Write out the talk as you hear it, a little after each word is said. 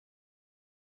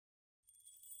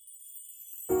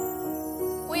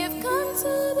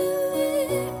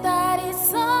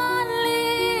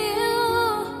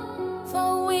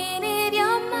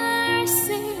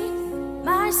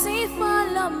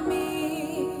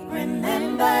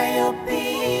your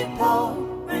people,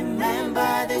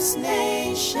 remember this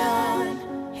nation.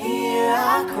 Hear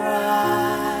our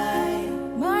cry.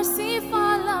 Mercy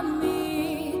follow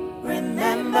me.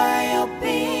 Remember your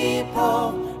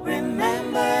people,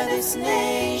 remember this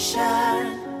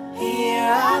nation. Hear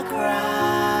our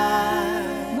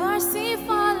cry. Mercy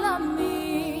follow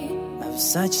me. I've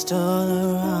searched all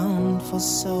around for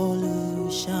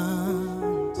solutions,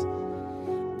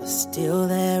 but still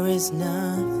there is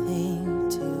nothing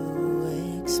to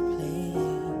explain.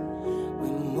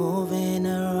 We're moving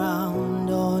around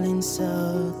all in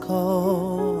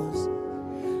circles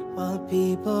while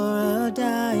people are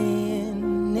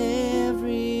dying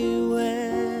everywhere.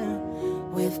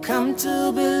 We've come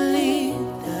to believe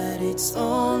that it's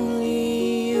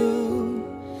only you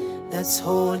that's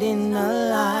holding our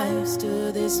lives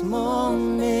to this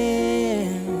moment.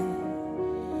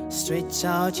 Stretch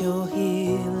out your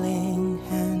healing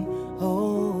hand,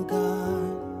 oh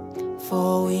God,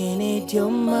 for we need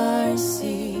your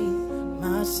mercy.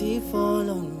 Mercy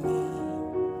follow me.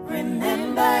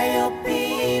 Remember your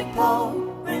people,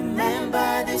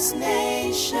 remember this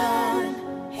nation.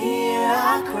 Hear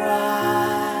our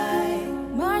cry.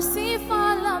 Mercy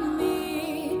follow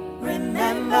me.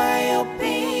 Remember your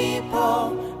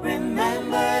people,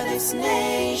 remember this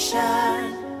nation.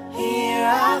 Hear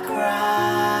our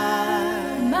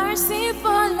cry. Mercy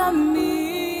follow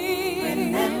me.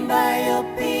 Remember your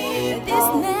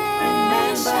people,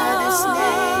 remember this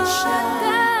nation.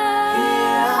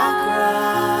 Hear our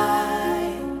cry.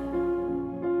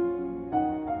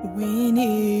 We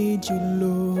need you,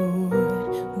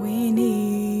 Lord. We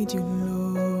need you,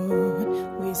 Lord.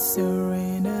 We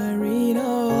surrender it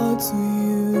all to you.